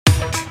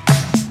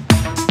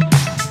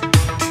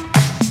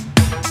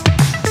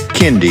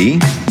Kindy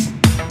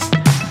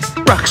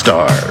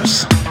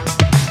Rockstars.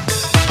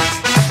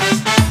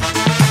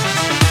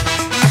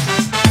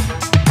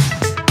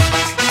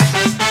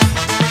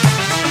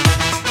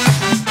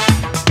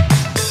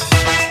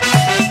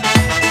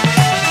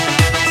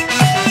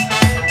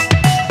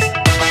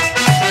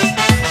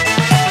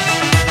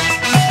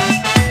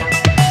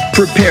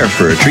 Prepare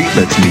for a treat,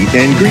 let's meet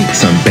and greet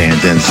some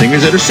bands and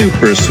singers that are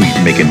super sweet,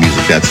 making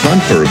music that's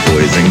fun for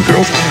boys and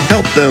girls.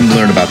 Help them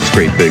learn about this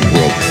great big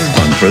world.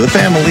 Fun for the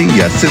family,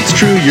 yes it's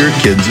true, your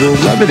kids will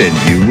love it and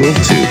you will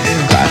too.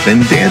 Clap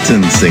and dance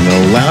and sing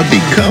aloud,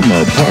 become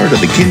a part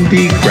of the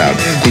Kindy crowd.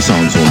 These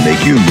songs will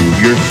make you move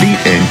your feet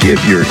and give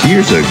your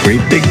ears a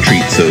great big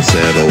treat. So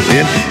settle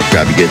in,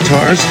 grab your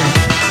guitars,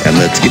 and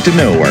let's get to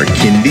know our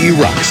Kindy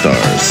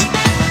Rockstars.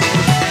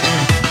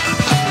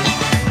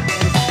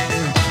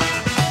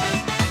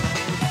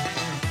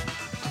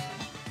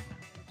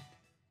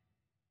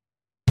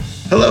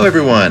 Hello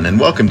everyone, and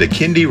welcome to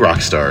Kindy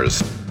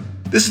Rockstars.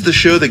 This is the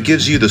show that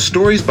gives you the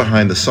stories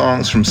behind the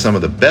songs from some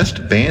of the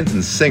best bands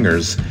and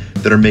singers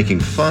that are making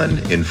fun,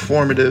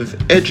 informative,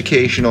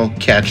 educational,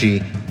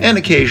 catchy, and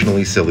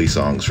occasionally silly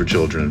songs for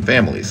children and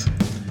families.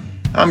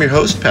 I'm your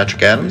host,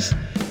 Patrick Adams,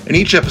 and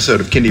each episode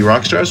of Kindy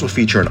Rockstars will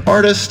feature an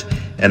artist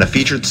and a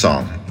featured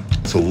song.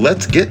 So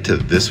let's get to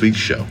this week's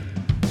show.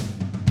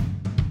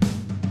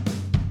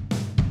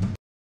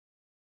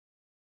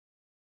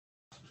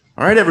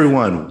 All right,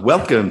 everyone,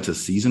 welcome to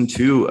Season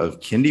 2 of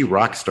Kindy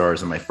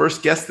Rockstars. And my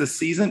first guest this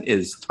season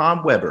is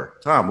Tom Weber.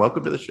 Tom,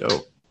 welcome to the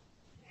show.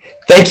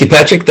 Thank you,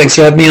 Patrick. Thanks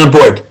for having me on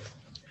board.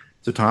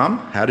 So, Tom,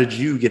 how did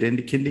you get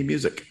into Kindy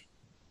music?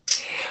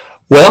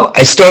 Well,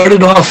 I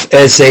started off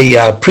as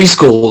a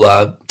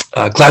preschool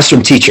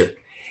classroom teacher.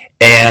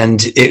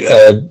 And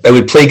I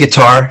would play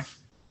guitar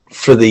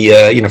for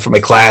for my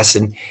class.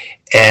 And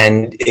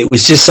it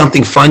was just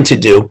something fun to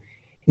do.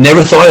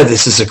 Never thought of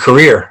this as a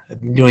career. I've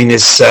been doing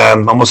this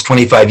almost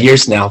 25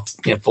 years now,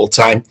 full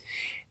time.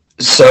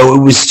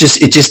 So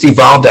it just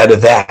evolved out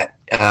of that.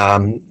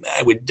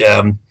 I would,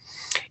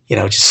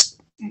 just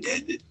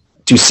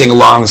do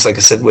sing-alongs, like I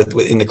said, with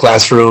in the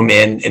classroom,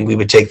 and we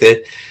would take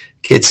the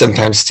kids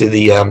sometimes to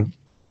the,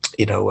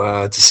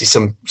 to see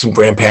some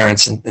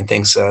grandparents and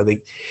things.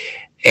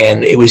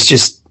 And it was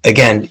just,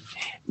 again,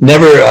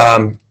 never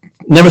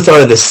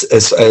thought of this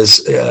as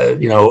a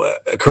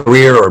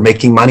career or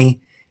making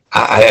money.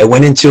 I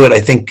went into it,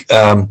 I think,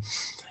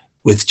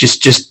 with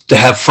just to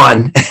have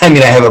fun. I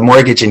mean, I have a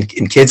mortgage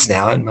and kids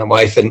now, and my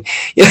wife, and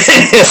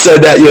so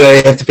that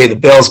I have to pay the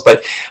bills.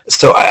 But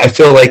so I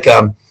feel like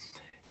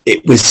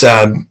it was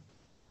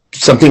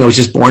something I was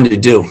just born to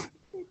do,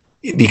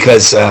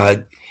 because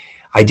I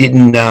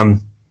didn't,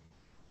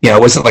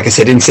 it wasn't like I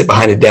said, I didn't sit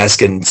behind a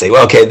desk and say,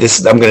 well, okay,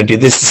 I'm going to do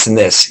this and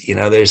this. I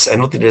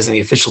don't think there's any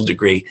official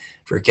degree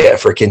for a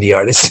Kindy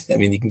artist. I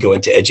mean, you can go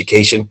into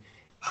education.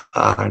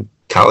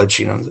 College,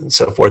 and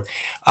so forth.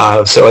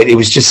 So it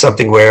was just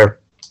something where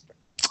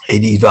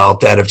it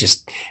evolved out of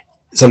just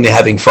something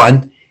having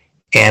fun.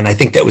 And I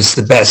think that was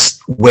the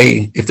best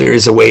way, if there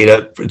is a way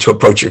to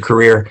approach your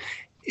career,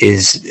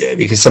 is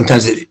because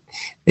sometimes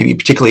maybe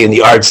particularly in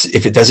the arts,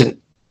 if it doesn't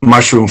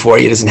mushroom for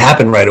you, it doesn't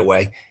happen right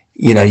away,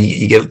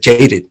 you get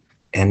jaded.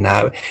 And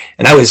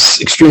I was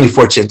extremely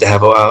fortunate to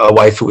have a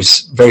wife who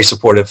was very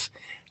supportive,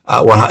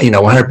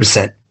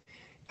 100%.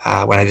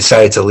 When I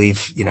decided to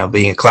leave,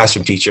 being a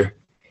classroom teacher,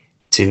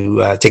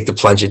 to take the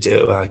plunge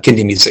into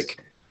Kindy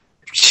music.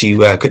 She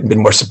couldn't have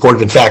been more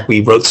supportive. In fact, we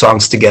wrote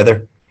songs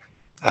together,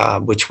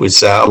 which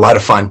was a lot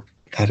of fun.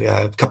 Had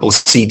a couple of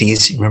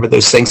CDs. You remember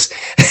those things?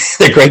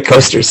 They're great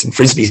coasters and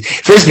frisbees.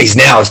 Frisbees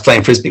now. I was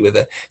playing frisbee with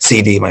a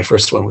CD, my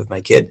first one with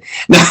my kid.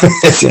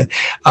 So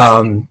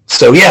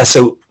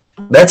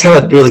that's how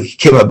it really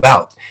came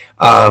about.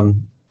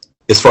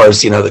 As far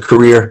as, the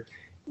career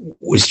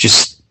was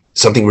just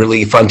something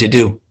really fun to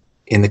do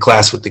in the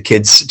class with the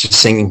kids, just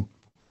singing.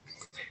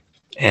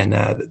 And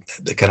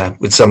that kind of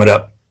would sum it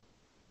up.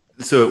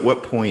 So at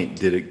what point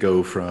did it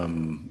go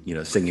from,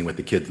 singing with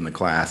the kids in the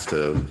class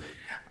to,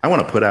 I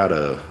want to put out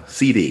a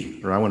CD,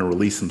 or I want to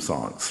release some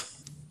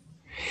songs?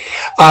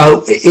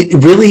 It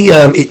really,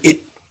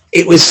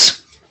 it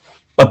was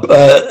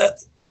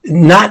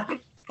not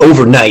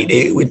overnight.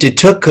 It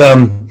took,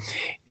 I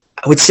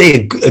would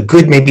say, a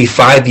good maybe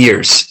 5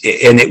 years.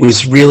 And it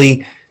was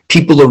really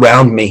people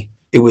around me.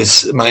 It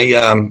was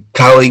my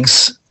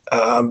colleagues,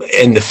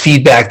 and the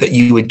feedback that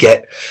you would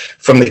get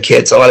from the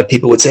kids. A lot of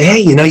people would say,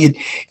 hey, they're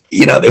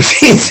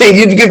saying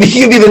you'd be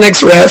the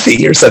next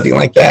Raffi or something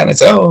like that. And I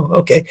said, oh,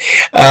 okay.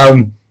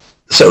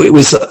 So it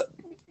was,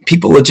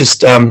 people would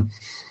just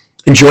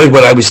enjoyed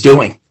what I was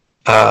doing.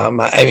 I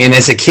mean,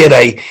 as a kid,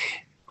 I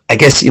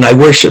guess, I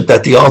worshiped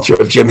at the altar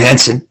of Jim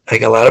Henson,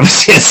 like a lot of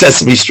us in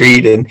Sesame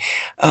Street. And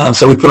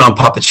so we put on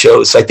puppet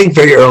shows. So I think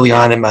very early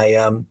on in my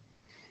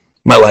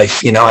my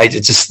life, I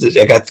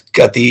got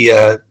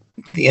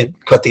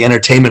the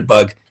entertainment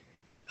bug.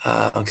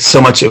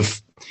 So much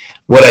of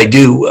what I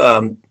do,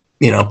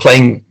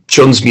 playing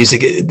children's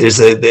music, there's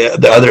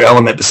the other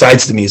element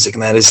besides the music,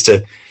 and that is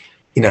to,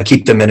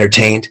 keep them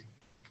entertained.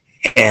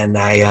 And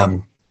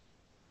I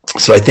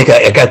So I think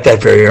I got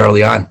that very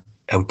early on.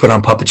 I would put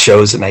on puppet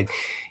shows, and I'd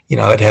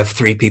have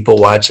three people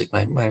watch,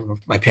 like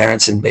my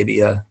parents and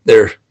maybe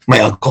my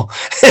uncle,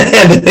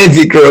 and then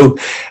it grew.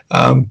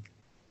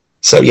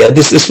 So yeah,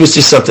 this was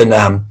just something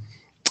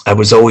I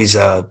was always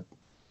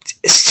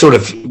sort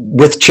of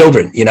with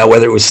children,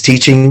 whether it was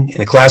teaching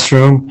in a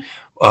classroom,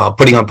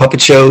 putting on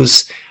puppet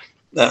shows,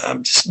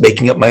 just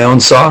making up my own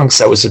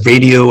songs. I was a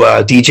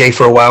radio DJ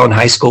for a while in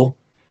high school.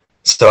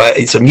 So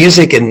it's a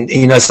music, and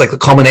it's like the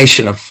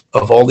culmination of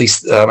all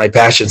these my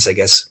passions, I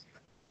guess.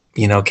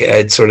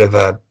 It sort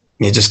of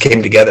it just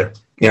came together.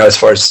 As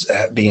far as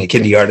being a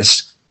kindie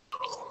artist.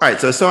 All right,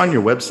 so I saw on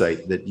your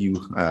website that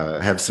you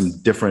have some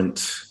different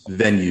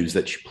venues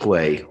that you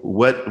play.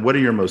 What are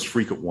your most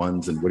frequent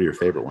ones, and what are your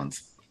favorite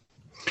ones?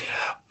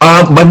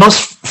 My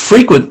most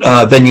frequent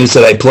venues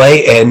that I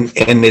play, and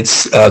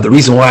it's the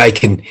reason why I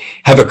can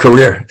have a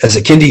career as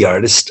a kindie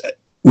artist,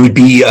 would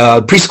be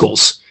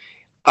preschools.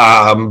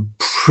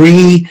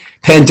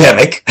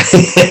 Pre-pandemic,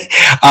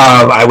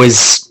 I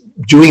was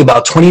doing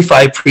about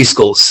 25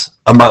 preschools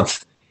a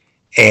month,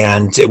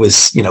 and it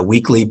was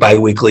weekly,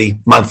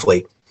 bi-weekly,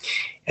 monthly.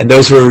 And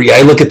those were,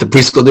 I look at the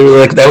preschool, they were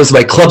like, that was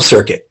my club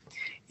circuit.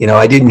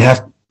 I didn't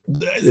have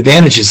the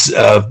advantages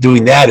of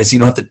doing that is you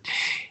don't have to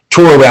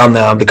tour around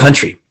the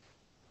country,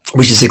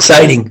 which is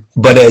exciting.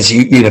 But as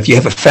if you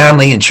have a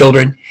family and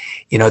children,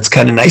 it's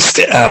kind of nice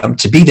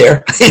to be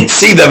there and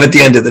see them at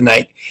the end of the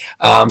night.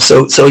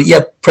 So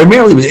yeah,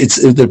 primarily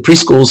it's the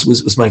preschools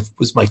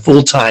was my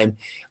full time.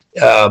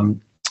 I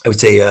would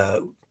say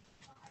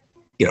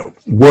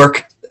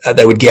work that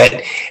I would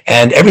get,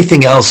 and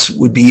everything else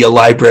would be a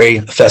library,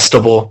 a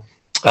festival,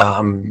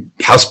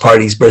 house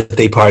parties,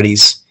 birthday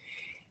parties.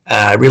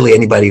 Really,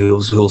 anybody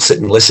who'll sit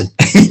and listen.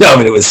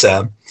 It was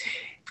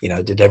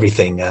did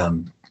everything.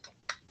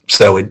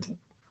 So it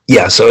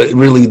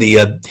really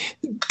the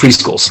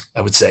preschools,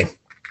 I would say.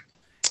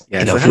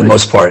 Yeah, so for the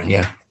most part.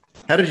 Yeah.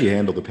 How did you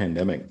handle the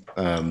pandemic?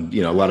 A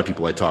lot of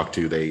people I talked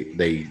to,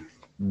 they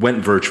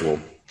went virtual.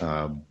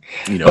 Oh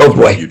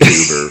boy,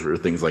 YouTube or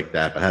things like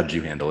that. But how did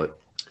you handle it?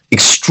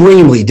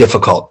 Extremely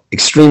difficult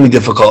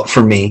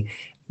for me,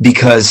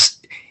 because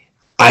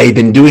I've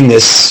been doing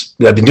this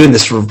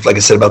for, like I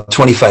said, about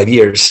 25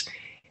 years,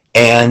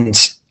 and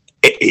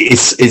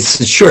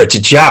it's sure it's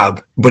a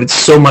job, but it's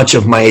so much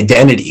of my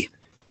identity.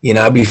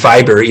 I'd be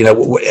fiber. You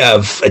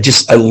have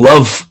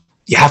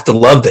to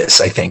love this.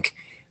 I think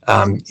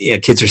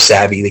kids are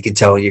savvy; they can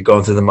tell you're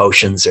going through the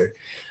motions.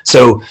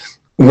 So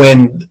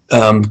when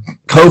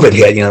COVID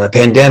hit, the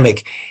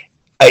pandemic,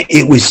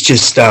 it was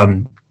just.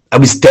 I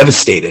was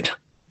devastated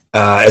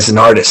as an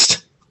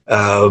artist,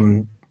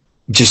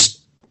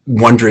 just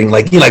wondering,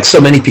 like so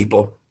many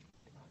people,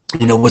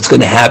 what's going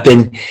to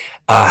happen?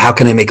 How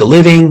can I make a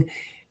living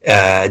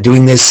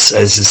doing this?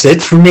 Is this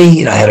it for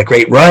me? I had a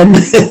great run.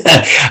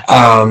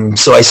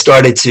 So I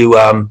started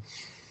to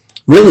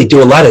really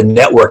do a lot of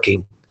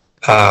networking,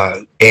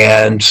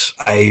 and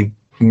I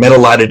met a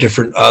lot of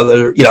different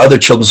other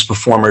children's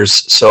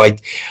performers. So I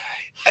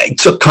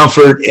took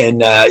comfort in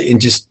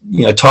just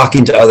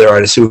talking to other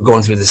artists who were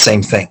going through the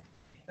same thing.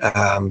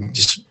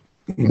 Just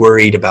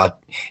worried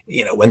about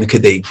when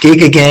could they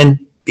gig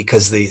again,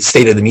 because the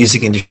state of the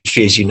music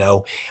industry, as you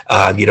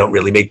don't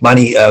really make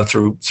money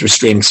through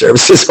streaming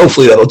services.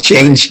 Hopefully that'll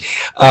change.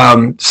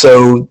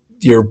 So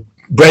your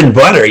bread and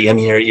butter,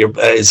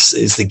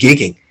 is the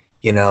gigging.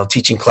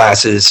 Teaching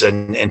classes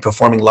and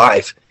performing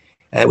live,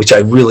 which I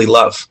really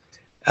love.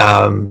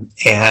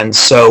 And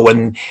so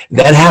when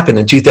that happened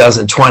in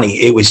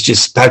 2020, it was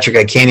just, Patrick,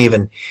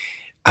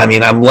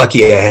 I'm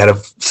lucky I had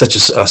such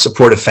a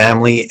supportive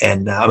family,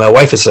 and my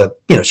wife is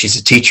she's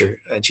a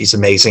teacher, and she's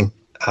amazing.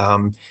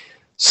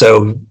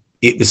 So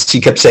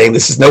she kept saying,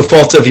 this is no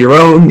fault of your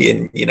own.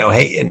 And,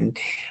 hey, and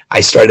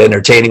I started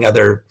entertaining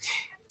other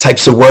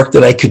types of work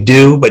that I could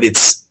do, but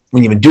it's,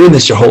 when you've been doing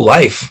this your whole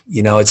life,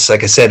 it's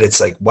like I said, it's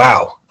like,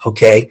 wow,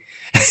 okay,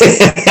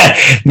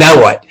 now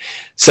what?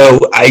 So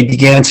I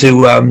began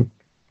to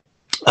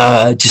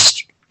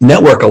just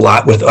network a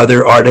lot with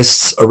other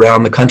artists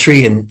around the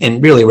country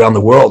and really around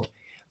the world.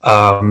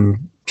 Nanny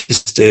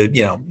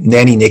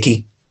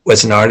Nikki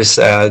was an artist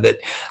that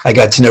I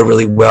got to know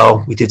really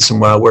well. We did some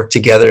work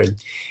together,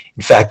 and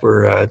in fact,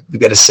 we've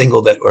got a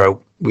single that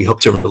we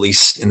hope to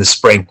release in the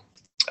spring.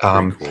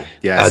 Cool.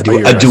 Yeah, a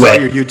duet. I saw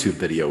your YouTube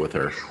video with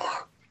her.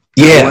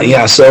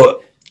 Yeah.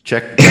 So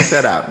check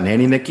that out,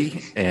 Nanny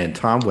Nikki and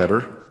Tom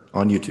Weber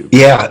on YouTube.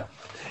 Yeah.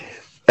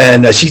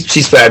 And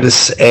she's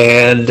fabulous,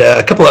 and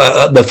a couple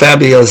of the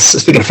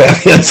fabulous. Speaking of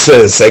fabulous,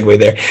 segue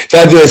there.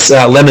 Fabulous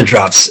Lemon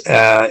Drops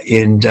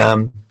in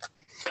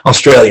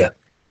Australia.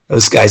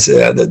 Those guys,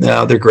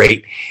 they're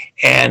great.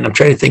 And I'm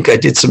trying to think. I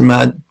did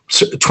some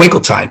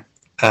Twinkle Time.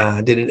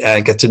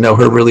 I got to know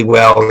her really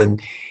well,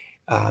 and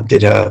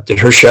did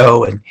her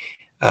show, and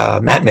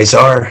Matt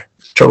Mazar,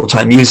 Total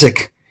Time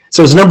Music.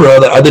 So there's a number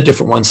of other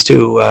different ones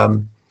too,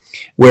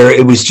 where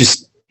it was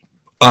just.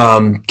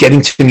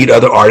 Getting to meet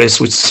other artists,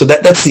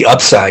 that's the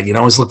upside. I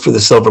always look for the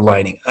silver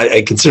lining.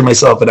 I consider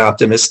myself an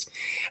optimist,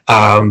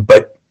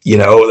 but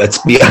let's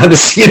be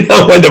honest,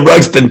 when the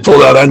rug's been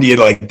pulled out under you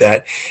like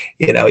that,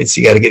 you got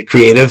to get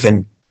creative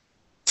and,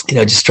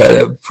 just try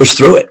to push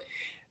through it.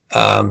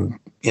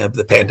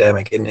 The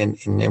pandemic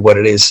and what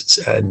it is.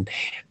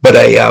 But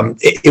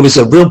it was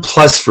a real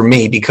plus for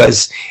me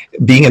because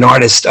being an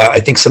artist, I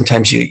think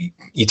sometimes you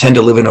tend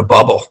to live in a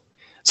bubble.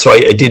 So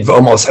I did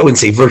almost, I wouldn't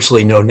say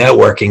virtually no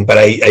networking, but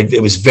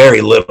it was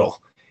very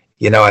little.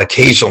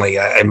 Occasionally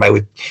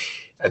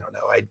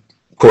I'd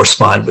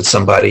correspond with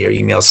somebody or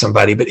email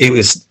somebody, but it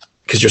was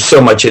because you're so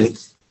much in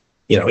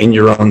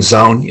your own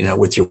zone,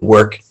 with your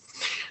work.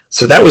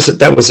 So that was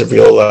a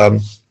real,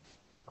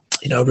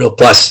 real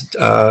plus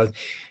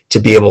to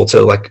be able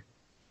to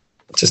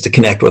just to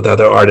connect with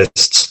other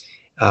artists.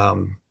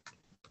 So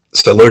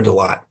I learned a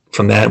lot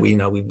from that. We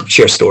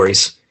share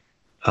stories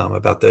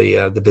about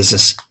the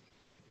business,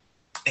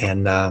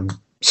 and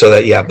so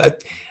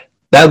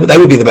that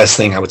would be the best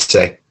thing I would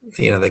say.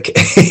 I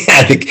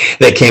think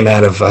that came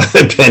out of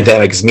the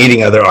pandemic is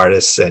meeting other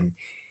artists and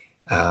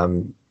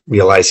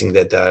realizing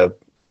that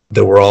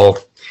we're all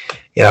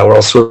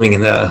swimming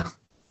in the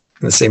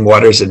same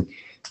waters, and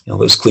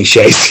those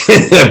cliches,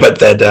 but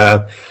that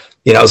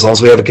as long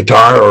as we have a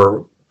guitar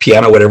or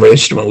piano, whatever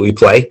instrument we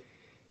play,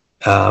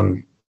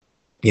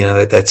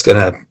 that's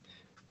gonna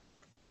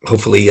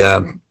hopefully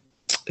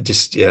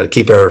just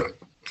keep us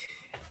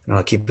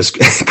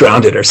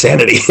grounded or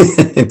sanity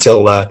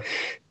until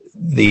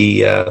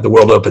the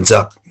world opens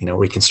up, where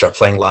we can start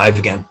playing live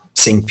again,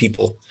 seeing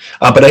people.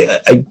 But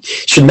I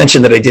should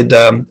mention that I did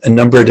a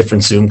number of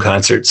different Zoom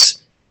concerts.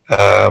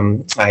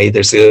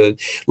 There's a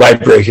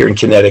library here in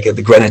Connecticut,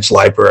 the Greenwich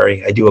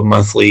Library. I do a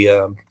monthly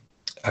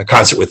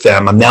concert with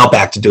them. I'm now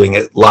back to doing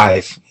it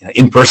live,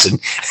 in person.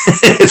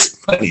 It's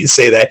funny to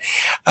say that.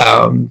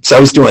 So I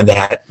was doing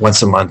that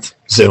once a month,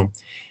 Zoom.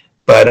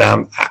 But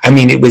I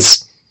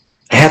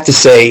have to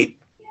say,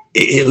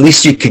 at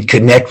least you could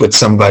connect with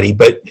somebody,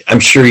 but I'm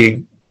sure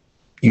you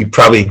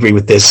probably agree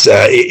with this.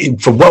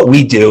 For what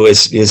we do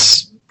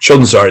is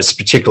children's artists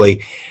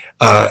particularly,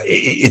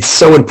 it's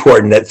so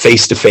important that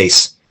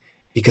face-to-face,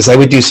 because I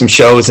would do some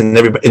shows and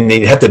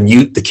they'd have to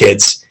mute the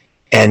kids.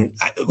 And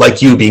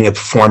like you being a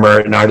performer,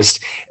 an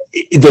artist,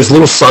 there's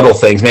little subtle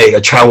things. Maybe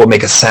a child will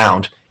make a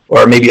sound,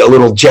 or maybe a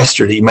little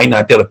gesture that you might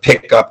not be able to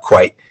pick up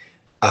quite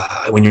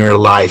when you're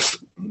live.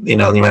 You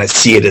might not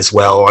see it as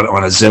well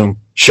on a Zoom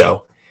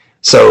show.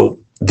 So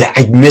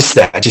I miss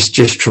that just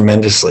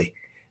tremendously.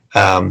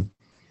 And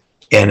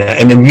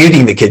then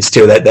muting the kids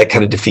too, that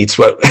kind of defeats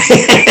what,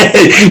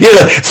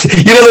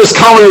 those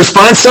call and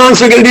response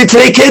songs we're going to do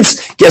today,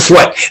 kids? Guess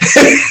what?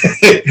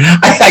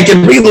 I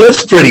can read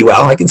lips pretty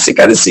well. I can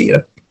kind of see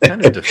you.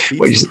 Kind of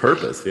defeats the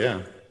purpose,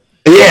 yeah.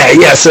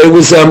 Yeah. So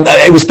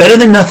it was better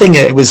than nothing.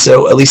 It was,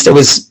 so at least I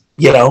was,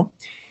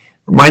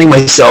 reminding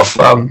myself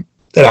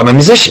that I'm a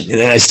musician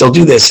and I still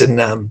do this,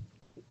 and,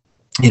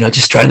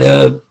 just trying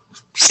to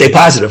stay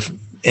positive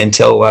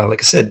until, like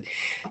I said,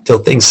 until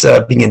things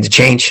begin to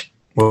change,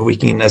 where we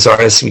can, as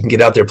artists, we can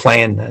get out there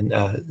playing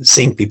and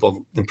seeing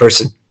people in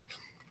person.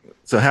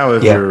 So how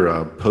have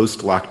your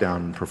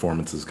post-lockdown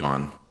performances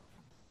gone?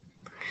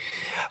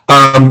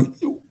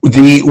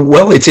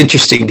 Well, it's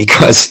interesting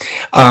because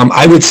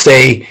I would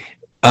say,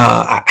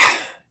 I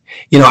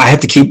have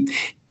to keep,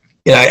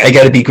 I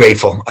got to be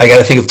grateful. I got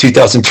to think of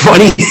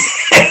 2020.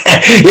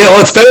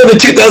 It's better than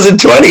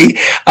 2020,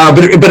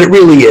 but it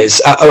really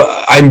is.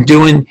 I'm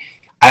doing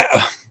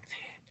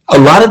a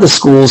lot of the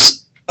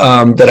schools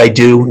that I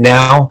do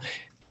now.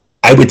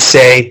 I would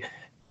say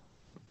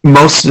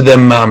most of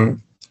them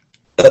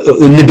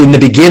in the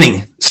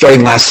beginning,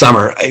 starting last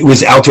summer, it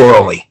was outdoor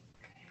only.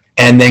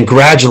 And then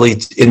gradually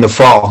in the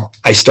fall,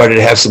 I started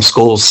to have some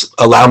schools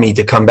allow me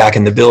to come back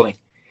in the building.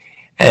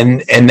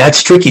 And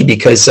that's tricky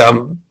because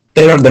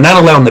they're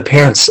not allowing the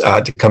parents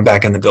to come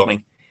back in the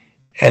building.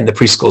 And the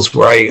preschools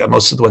where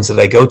most of the ones that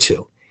I go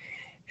to.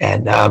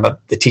 And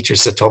the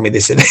teachers have told me, they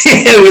said,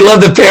 we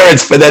love the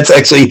parents, but that's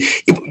actually,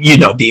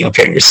 being a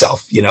parent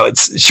yourself,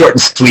 it's short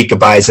and sweet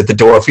goodbyes at the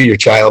door for your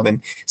child.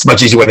 And as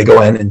much as you want to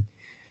go in and,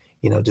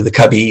 do the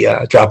cubby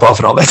drop off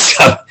and all that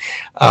stuff.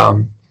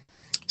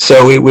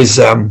 So it was,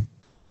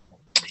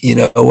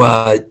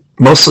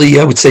 mostly,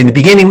 I would say in the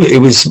beginning,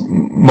 it was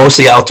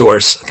mostly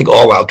outdoors, I think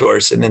all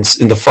outdoors. And then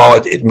in the fall,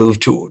 it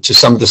moved to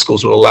some of the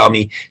schools will allow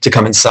me to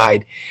come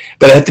inside.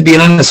 But I have to be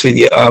honest with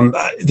you,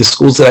 the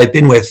schools that I've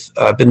been with,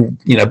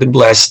 been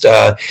blessed.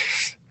 Out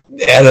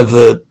of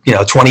the,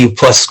 20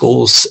 plus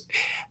schools,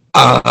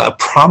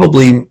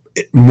 probably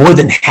more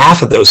than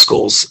half of those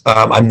schools,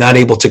 I'm not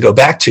able to go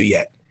back to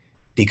yet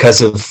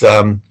because of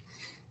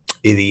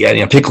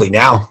particularly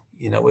now,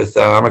 with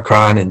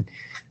Omicron and,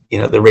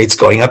 the rates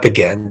going up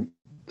again.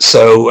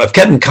 So I've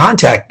kept in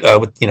contact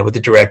with the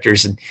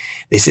directors, and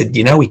they said,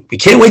 we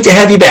can't wait to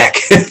have you back.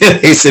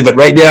 They said, but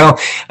right now,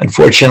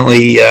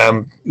 unfortunately,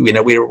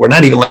 we're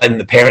not even letting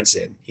the parents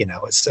in.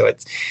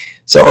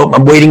 So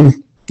I'm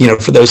waiting,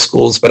 for those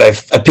schools, but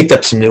I've picked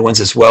up some new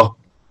ones as well,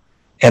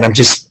 and I'm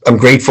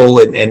grateful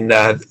and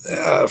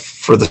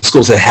for the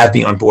schools that have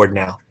me on board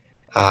now,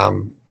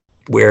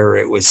 where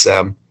it was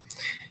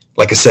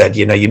like I said,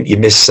 you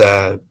miss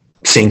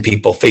seeing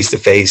people face to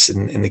face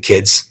and the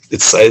kids.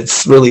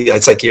 It's really,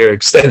 it's like your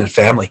extended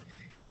family.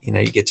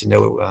 You get to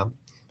know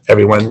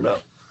everyone.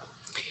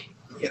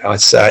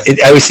 It's I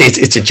always say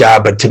it's a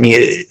job, but to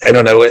me, I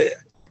don't know.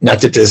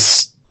 Not to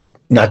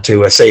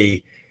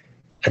say,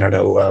 I don't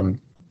know.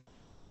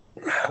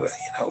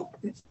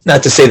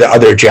 Not to say the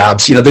other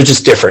jobs, they're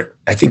just different.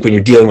 I think when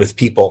you're dealing with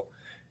people,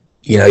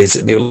 it's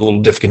maybe a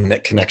little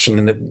different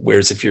connection.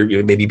 Whereas if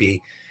you're maybe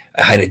be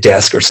behind a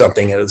desk or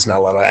something, there's not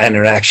a lot of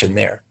interaction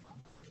there.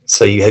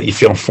 So you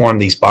feel form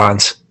these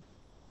bonds,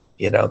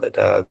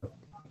 that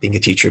being a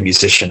teacher,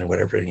 musician, or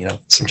whatever,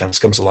 sometimes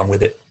comes along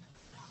with it.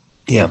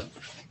 Yeah.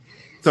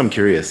 So I'm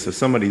curious. So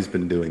somebody's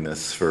been doing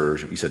this for,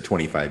 you said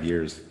 25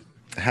 years.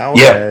 How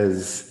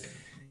has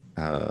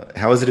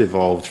it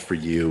evolved for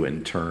you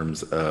in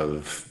terms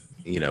of,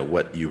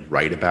 what you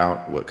write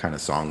about, what kind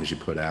of songs you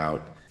put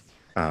out,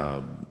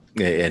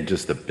 and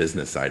just the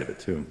business side of it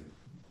too?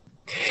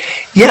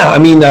 Yeah, I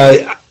mean,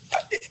 there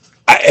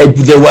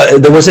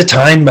was a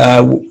time,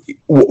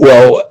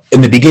 well,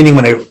 in the beginning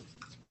when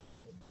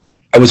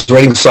I was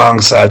writing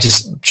songs,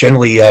 just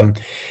generally, I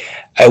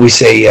always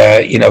say,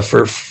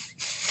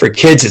 for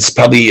kids, it's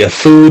probably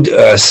food,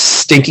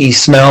 stinky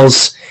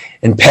smells,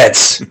 and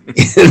pets.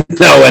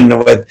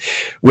 And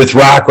with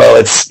rock, well,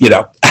 it's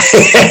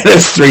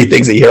there's three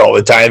things that you hear all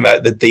the time,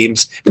 the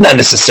themes, but not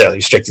necessarily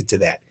restricted to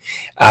that.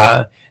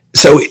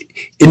 So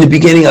in the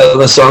beginning,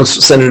 the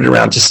songs centered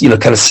around just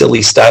kind of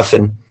silly stuff,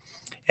 and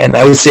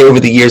I would say over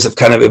the years I've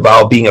kind of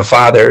evolved being a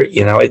father.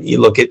 You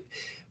look at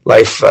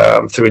life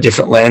through a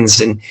different lens,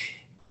 and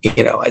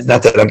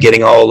not that I'm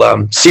getting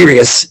all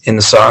serious in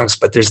the songs,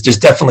 but there's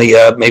definitely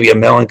maybe a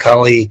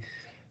melancholy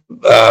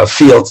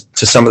feel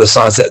to some of the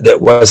songs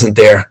that wasn't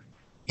there,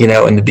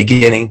 in the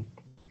beginning.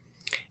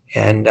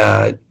 And,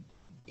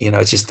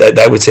 it's just that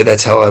I would say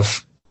that's how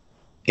I've,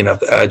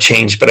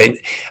 changed, but I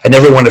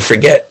never want to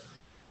forget,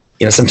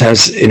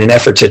 sometimes in an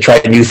effort to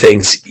try new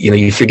things,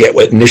 you forget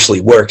what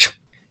initially worked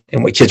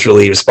and what kids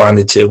really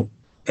responded to.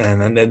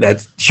 And then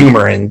that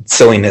humor and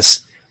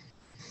silliness,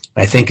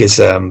 I think, is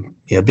a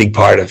big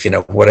part of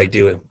what I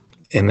do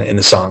in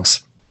the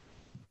songs.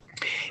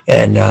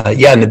 And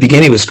in the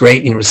beginning it was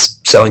great. It was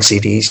selling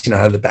CDs,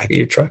 out of the back of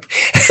your truck,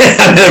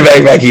 out of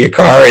the back of your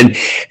car,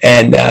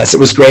 and so it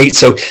was great.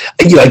 So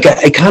I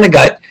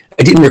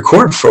didn't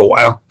record for a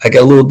while. I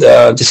got a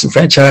little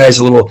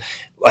disenfranchised, a little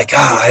like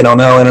I don't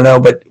know,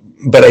 but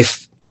I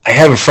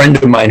have a friend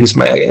of mine who's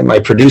my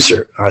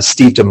producer,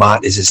 Steve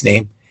DeMott is his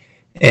name,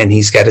 and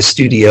he's got a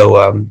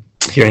studio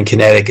here in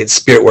Connecticut,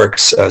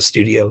 Spiritworks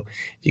studio.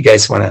 If you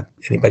guys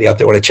anybody out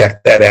there want to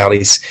check that out,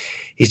 he's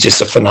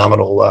just a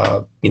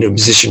phenomenal,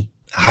 musician,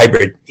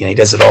 hybrid. He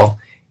does it all.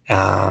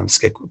 He's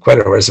got quite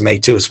a resume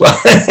too as well.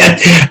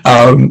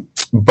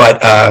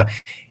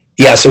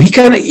 So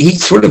he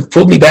sort of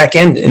pulled me back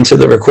into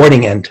the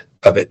recording end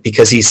of it,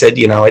 because he said,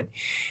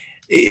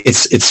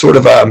 it's sort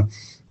of, I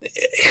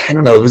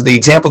don't know, it was the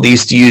example they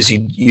used to use.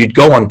 You'd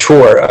go on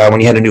tour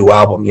when you had a new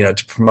album,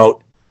 to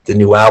promote the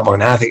new album,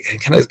 and I think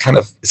it's kind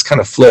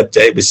of flipped.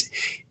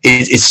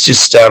 It's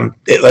just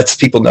it lets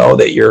people know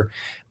that you're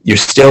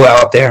still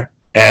out there,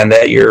 and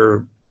that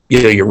you're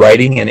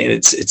writing, and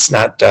it's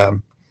not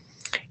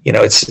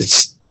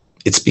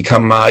it's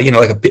become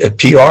like a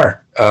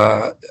PR,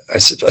 I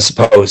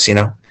suppose.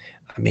 I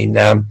mean,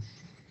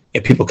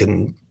 people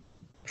can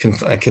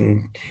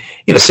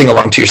sing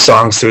along to your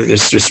songs through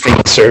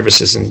streaming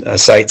services and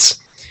sites,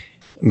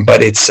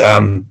 but it's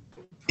more,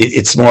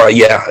 it's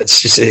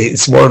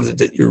more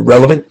that you're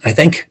relevant, I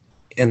think,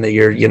 and that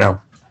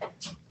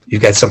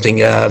you've got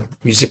something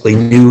musically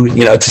new,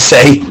 to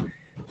say,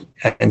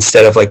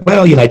 instead of like,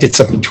 well, I did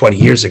something 20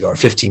 years ago or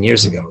 15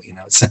 years ago,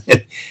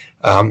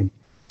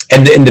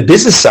 and the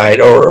business side,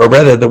 or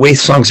rather the way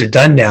songs are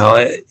done now,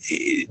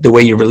 the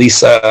way you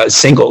release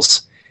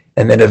singles,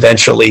 and then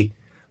eventually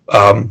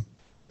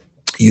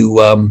you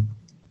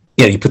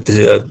put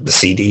the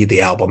CD,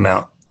 the album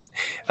out.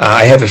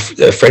 I have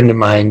a friend of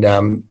mine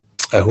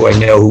who I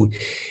know, who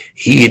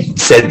he had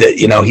said that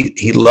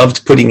he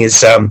loved putting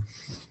his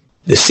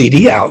the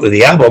CD out,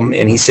 the album,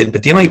 and he said,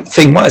 but the only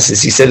thing he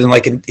said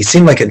it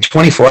seemed like in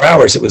 24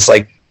 hours it was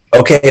like,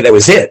 okay, that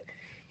was it.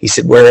 He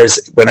said,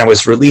 whereas when I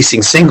was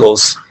releasing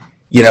singles,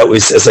 it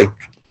was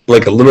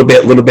like a little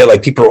bit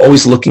like people are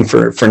always looking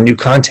for new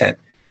content,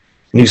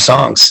 new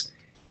songs,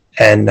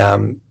 and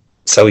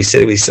so he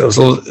said I was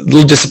a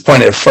little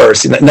disappointed at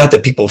first. Not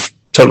that people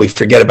totally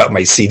forget about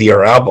my CD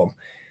or album,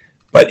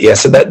 but yeah,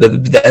 so that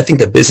I think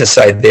the business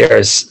side there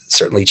has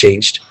certainly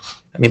changed.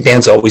 I mean,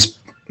 bands always,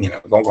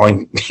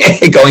 going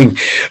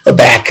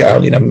back.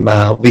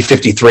 I'll be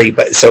 53,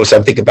 but so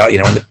I'm thinking about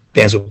when the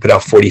bands would put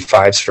out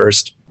 45s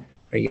first.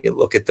 Or you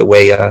look at the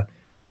way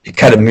it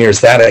kind of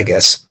mirrors that, I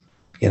guess,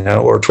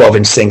 or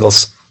 12-inch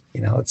singles.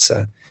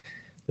 It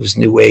was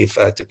new wave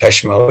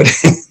Depeche Mode.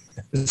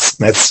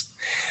 That's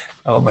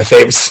all my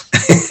favorites.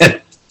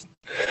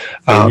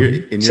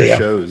 In your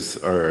shows,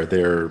 are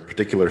there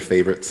particular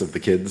favorites of the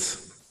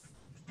kids?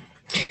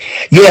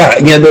 Yeah,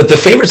 the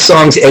favorite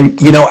songs, and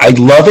I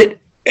love it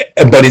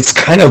but it's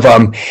kind of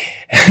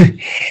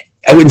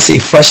I wouldn't say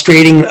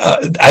frustrating.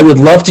 I would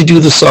love to do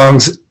the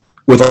songs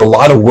with a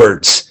lot of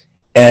words,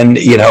 and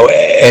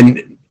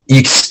and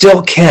you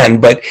still can,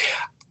 but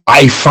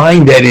I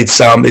find that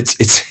it's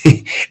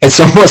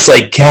almost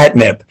like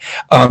catnip.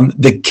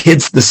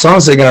 The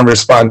songs that are going to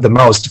respond the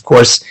most, of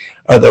course,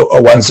 are the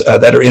ones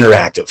that are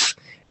interactive.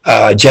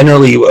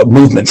 Generally,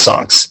 movement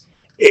songs.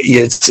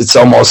 It's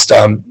almost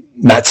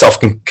not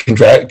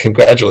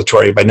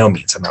self-congratulatory by no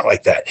means. I'm not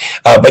like that.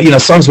 But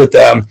songs with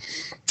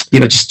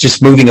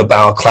just moving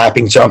about,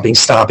 clapping, jumping,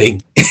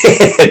 stomping,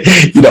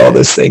 all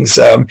those things.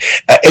 And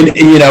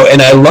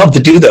I love to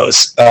do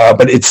those.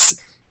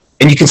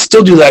 And you can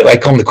still do that,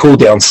 like on the cool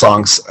down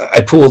songs. I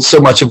pulled so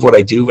much of what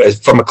I do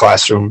from a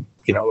classroom,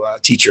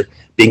 teacher,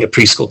 being a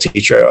preschool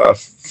teacher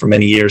for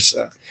many years.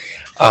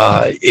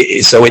 I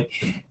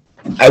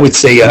would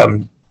say,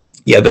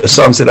 the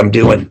songs that I'm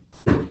doing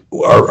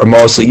are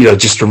mostly,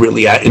 just a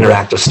really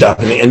interactive stuff.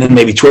 And then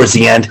maybe towards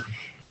the end,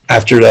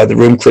 after the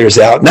room clears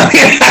out. No,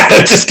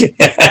 just kidding.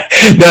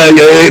 No,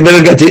 then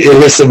I got to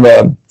hear some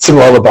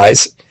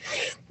lullabies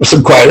or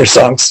some quieter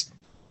songs,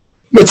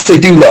 which they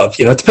do love,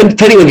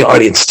 depending on your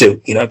audience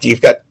too. If you've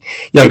got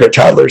younger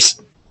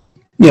toddlers,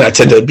 I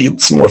tend to be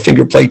some more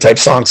finger play type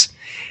songs.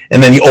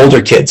 And then the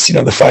older kids, the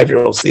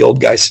 5-year-olds, the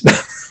old guys,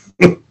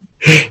 you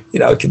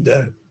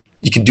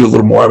can do a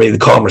little more, maybe the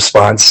call and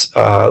response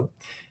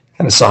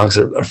kind of songs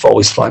are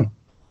always fun.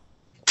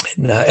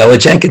 And Ella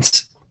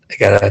Jenkins, I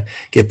gotta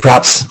give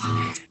props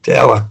to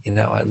Ella, and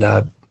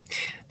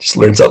just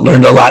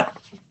learned a lot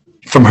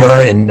from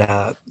her and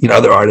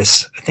other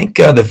artists. I think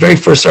the very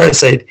first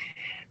artist I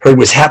heard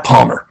was Hat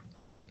Palmer.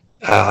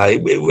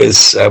 It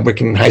was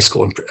working in high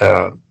school, and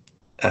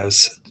I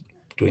was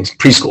doing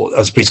preschool. I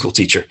was a preschool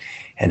teacher,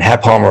 and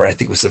Hat Palmer, I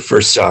think, was the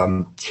first.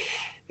 I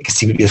guess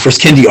he would be the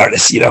first kindy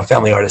artist,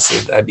 family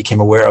artist that I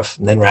became aware of,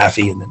 and then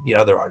Raffi, and then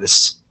other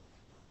artists.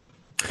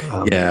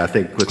 I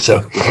think with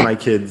my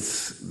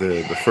kids,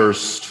 the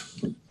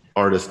first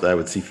artist that I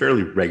would see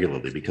fairly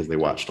regularly because they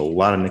watched a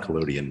lot of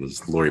Nickelodeon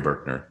was Lori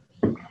Berkner.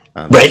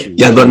 Right.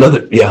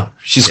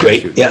 She's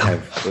great. She would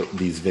have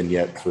these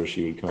vignettes where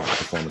she would come out and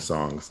perform a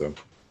song. So.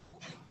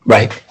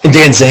 Right. And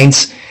Dan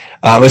Zanes.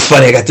 It was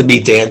funny. I got to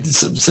meet Dan.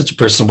 Such a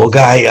personable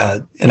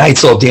guy. And I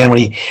saw Dan when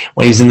he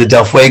was in the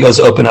Del Fuegos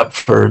open up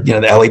for the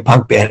LA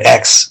punk band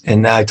X,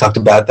 and I talked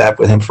about that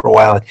with him for a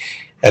while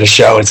at a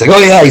show. And it's like, oh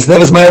yeah, that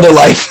was my other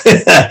life.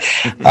 That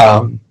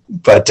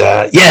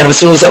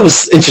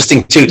was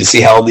interesting too to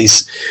see how all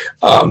these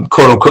quote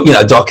unquote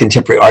adult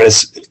contemporary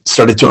artists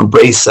started to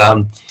embrace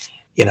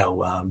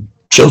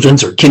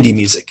children's or kindy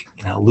music.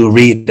 Lou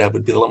Reed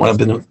would be would have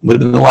been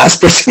the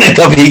last person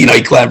that he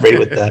collaborated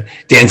with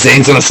Dan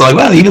Zanes on a song.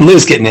 Well, even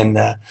Lou's getting in.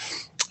 So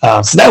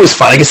that was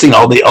fun. I guess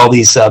all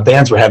these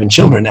bands were having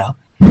children now.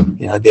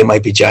 They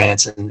Might Be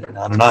Giants and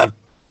on and on.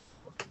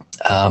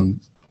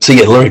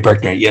 Lori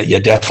Berkner,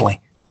 definitely.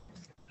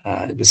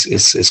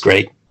 It's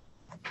great.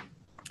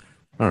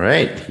 All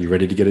right, you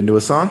ready to get into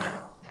a song?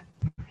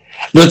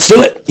 Let's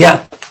do it.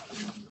 Yeah.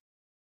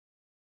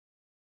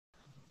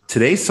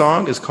 Today's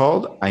song is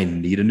called "I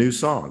Need a New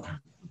Song."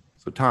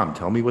 So, Tom,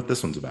 tell me what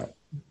this one's about.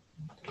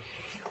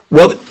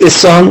 Well, this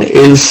song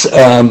is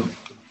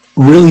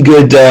really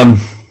good.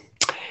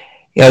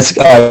 It's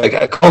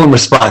a call and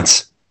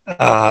response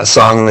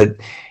song that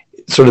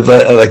sort of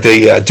like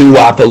the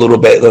doo-wop a little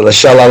bit, the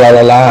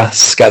sha-la-la-la-la.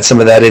 It's got some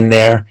of that in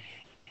there.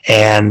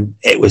 And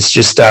it was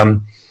just, I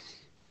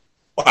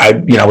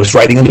was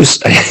writing I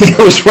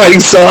was writing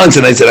songs,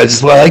 and I said, I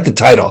like the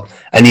title.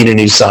 I need a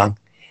new song.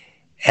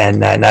 And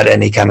not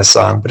any kind of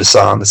song, but a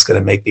song that's going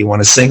to make me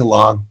want to sing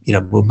along,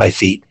 move my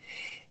feet.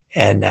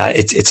 And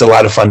it's a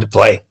lot of fun to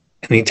play.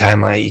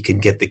 Anytime you can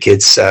get the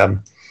kids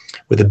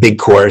with a big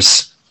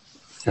chorus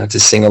to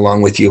sing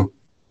along with you,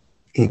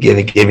 and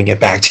giving it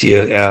back to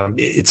you,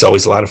 it's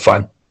always a lot of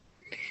fun.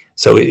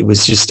 So it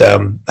was just, I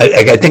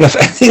think I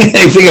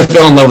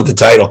fell in love with the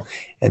title,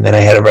 and then I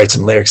had to write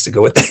some lyrics to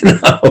go with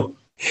that.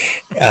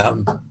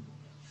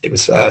 It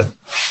was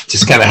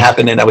just kind of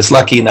happened, and I was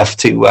lucky enough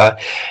to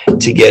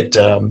get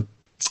a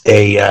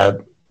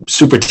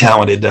super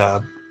talented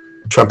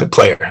trumpet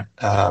player.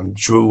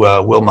 Drew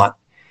Wilmot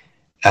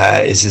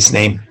is his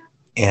name,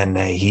 and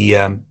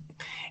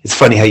it's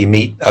funny how you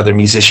meet other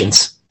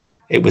musicians.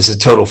 It was a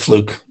total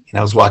fluke. I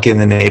was walking in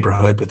the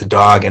neighborhood with the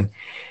dog,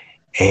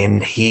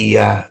 and he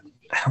I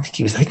think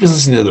he was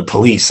listening to the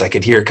Police. I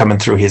could hear it coming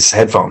through his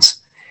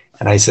headphones,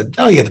 and I said,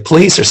 "Oh, yeah, the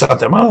Police or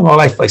something." Oh, my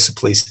wife likes the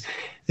Police.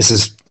 This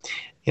is,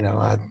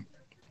 and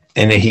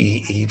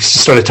he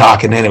started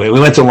talking. Anyway, we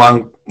went to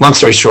long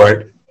story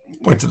short,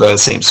 went to the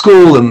same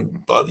school,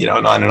 and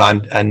and on and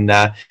on. And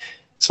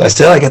so I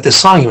said, "I got this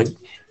song. You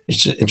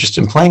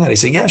interested in playing it?" He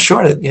said, "Yeah,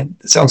 sure.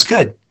 It sounds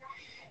good."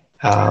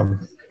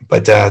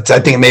 But I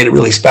think it made it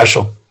really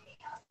special.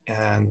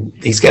 And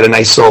he's got a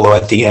nice solo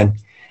at the end.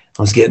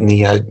 I was getting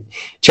the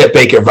Chet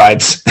Baker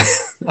vibes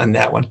on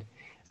that one.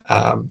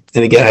 And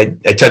again,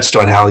 I touched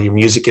on how your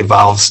music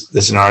evolves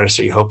as an artist,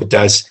 or you hope it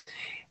does.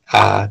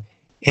 And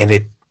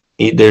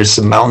there's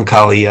some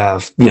melancholy,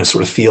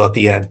 sort of feel at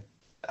the end.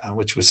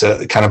 which was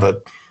a kind of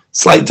a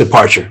slight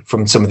departure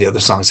from some of the other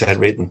songs I had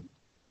written,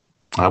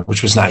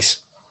 which was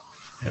nice.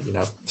 And,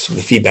 some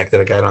of the feedback that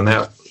I got on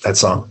that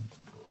song.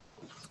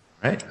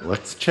 All right,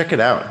 let's check it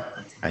out.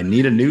 I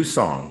Need a New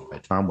Song by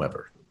Tom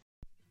Weber.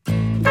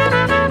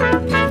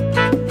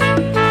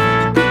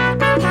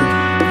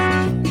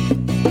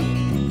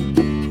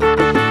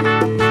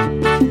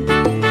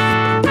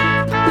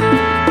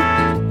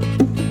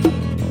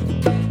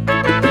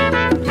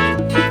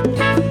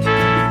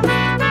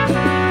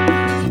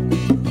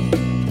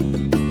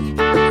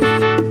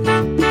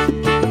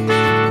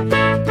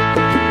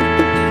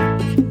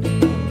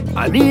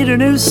 I need a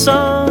new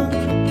song,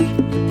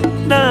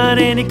 not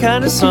any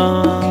kind of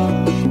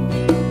song,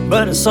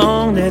 but a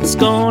song that's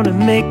gonna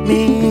make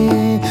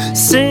me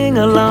sing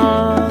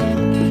along.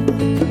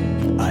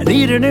 I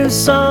need a new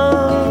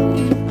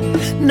song,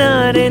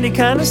 not any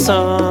kind of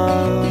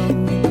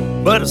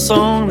song, but a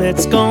song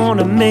that's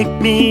gonna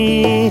make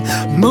me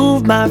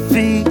move my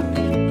feet.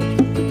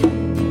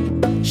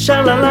 Sha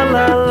la la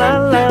la la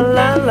la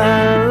la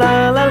la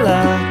la la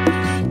la.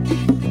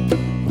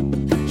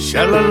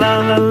 Sha la la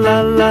la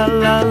la la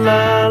la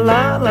la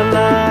la la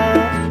la.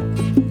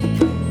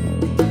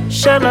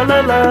 Sha la la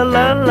la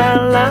la la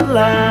la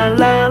la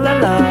la la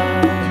la.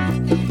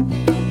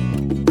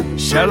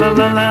 Sha la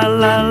la la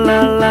la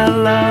la la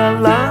la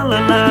la la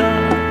la.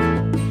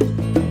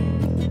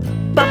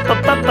 Ba ba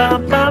ba ba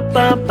ba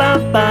ba ba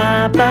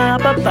ba ba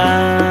ba ba.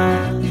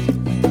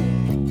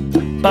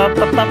 Ba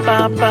ba ba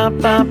ba ba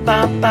ba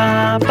ba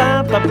ba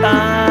ba ba ba.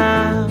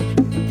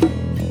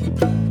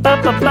 Ba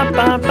ba ba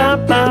ba ba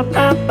ba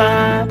ba ba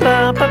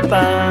ba ba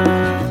ba.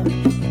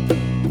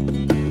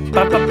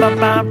 Ba ba ba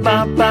ba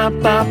ba ba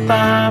ba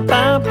ba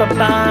ba ba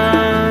ba.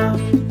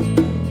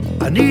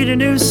 I need a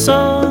new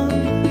song,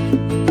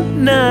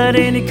 not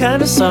any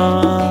kind of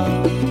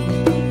song,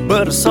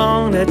 but a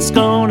song that's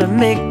gonna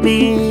make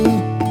me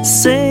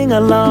sing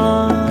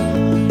along.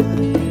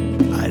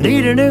 I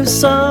need a new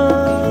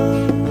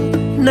song,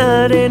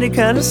 not any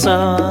kind of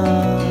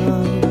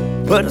song,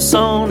 but a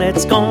song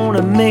that's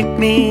gonna make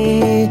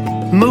me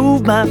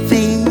move my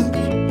feet.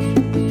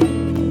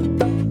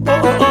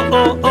 Oh, oh,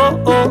 oh,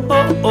 oh, oh,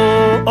 oh,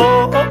 oh, oh,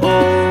 oh, oh.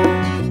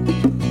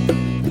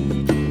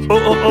 Oh,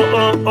 oh, oh, oh,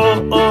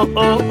 oh, oh,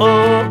 oh,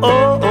 oh,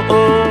 oh, oh,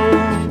 oh.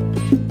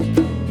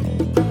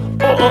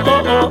 Oh, oh,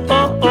 oh, oh,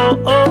 oh,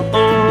 oh,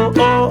 oh, oh,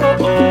 oh, oh.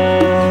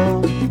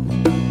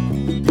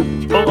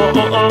 Oh, oh,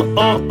 oh,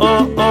 oh,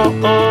 oh,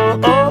 oh, oh,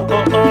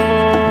 oh,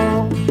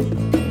 oh.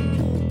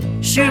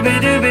 Shooby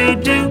dooby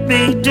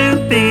doobie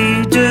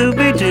doobie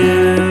doobie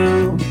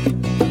doo.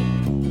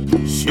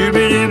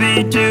 Shooby dooby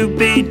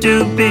doobie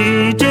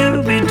doobie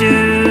doobie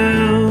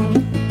doo.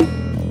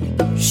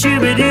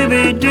 Shooby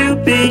dooby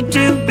doobie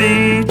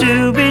doobie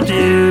doobie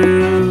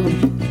doo.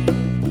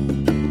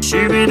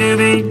 Shooby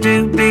dooby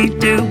doobie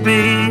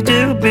doobie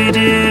doobie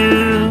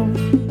doo.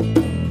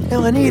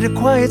 Now I need a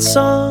quiet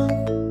song,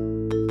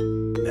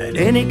 not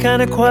any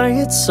kind of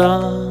quiet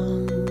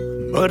song,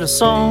 but a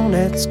song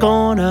that's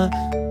gonna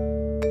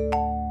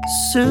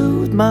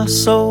soothe my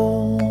soul.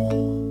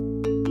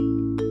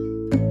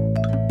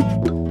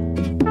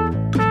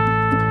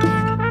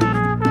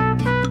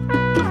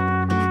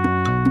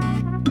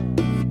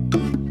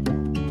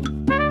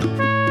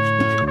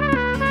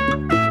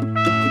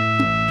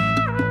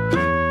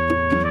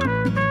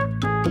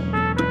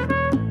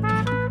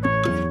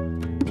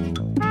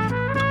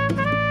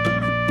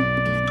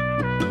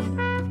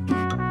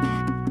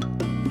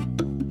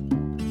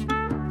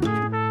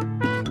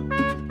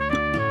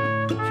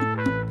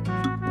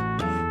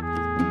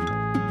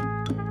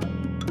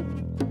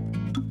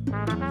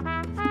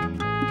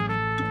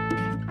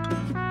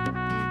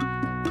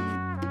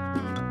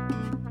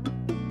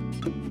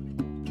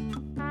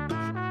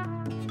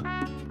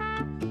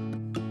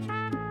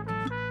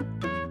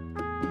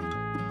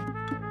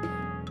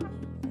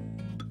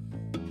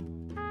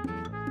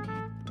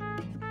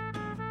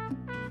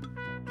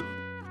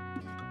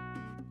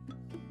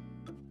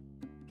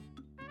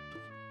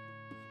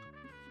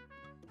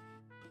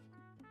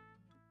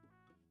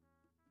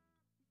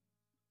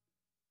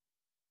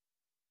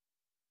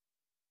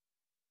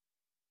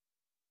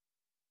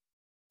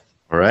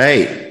 All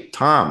right,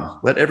 Tom,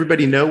 let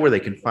everybody know where they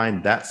can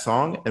find that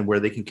song and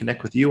where they can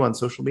connect with you on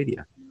social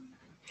media.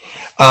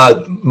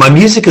 My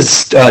music is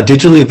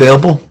digitally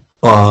available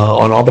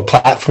on all the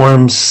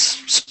platforms,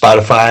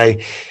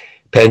 Spotify,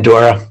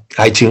 Pandora,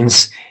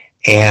 iTunes,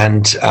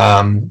 and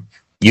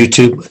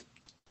YouTube.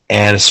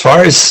 And as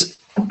far as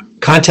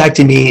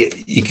contacting me,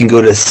 you can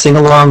go to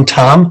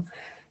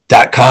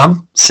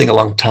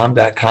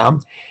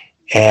singalongtom.com,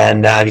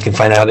 and you can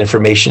find out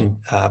information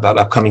about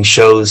upcoming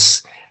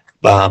shows,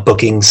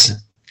 bookings,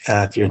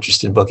 if you're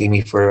interested in booking me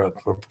for a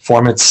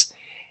performance.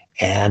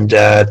 And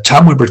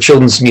Tom Weber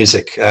Children's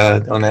Music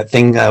on that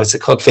thing, what's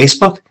it called,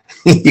 Facebook?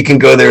 You can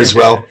go there as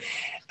well.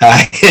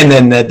 And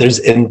then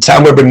there's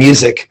Tom Weber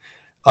Music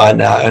on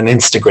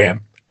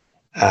Instagram.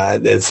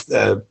 There's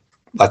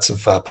lots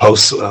of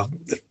posts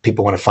if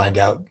people want to find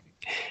out,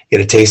 get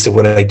a taste of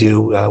what I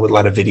do with a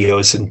lot of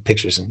videos and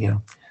pictures,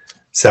 and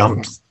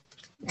so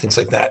things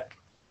like that.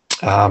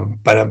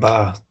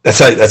 But that's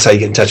how you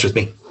get in touch with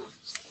me.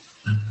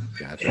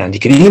 Gotcha. And you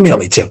can email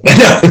me too.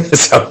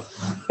 So,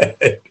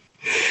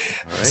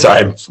 Right.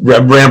 sorry,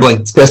 I'm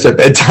rambling. It's past our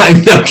bedtime.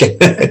 Okay.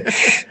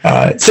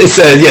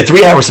 It's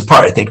 3 hours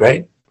apart, I think,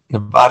 right?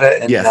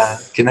 Nevada and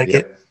Yes.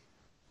 Connecticut. Yep.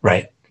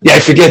 Right. Yeah, I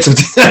forget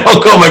sometimes.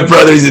 I'll call my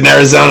brother. He's in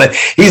Arizona.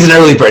 He's an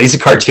early bird. He's a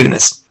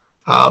cartoonist,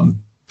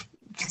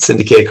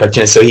 syndicated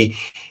cartoonist. So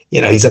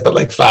he's up at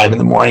like 5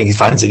 a.m. He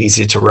finds it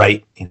easier to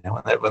write,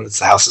 when the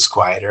house is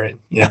quieter, and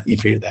you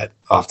hear that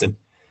often.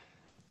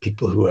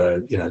 People who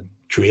are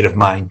creative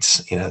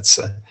minds. It's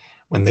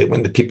when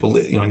the people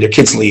when their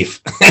kids leave,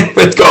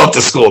 but go off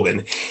to school,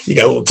 then you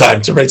got a little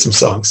time to write some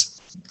songs.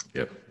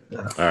 Yep.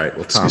 All right.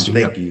 Well, Tom,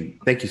 thank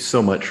you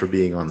so much for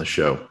being on the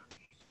show.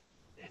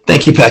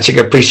 Thank you, Patrick.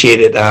 I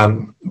appreciate it.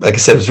 Like I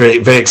said, I was very,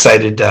 very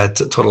excited.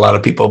 Told a lot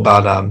of people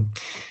about,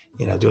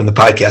 doing the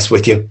podcast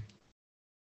with you.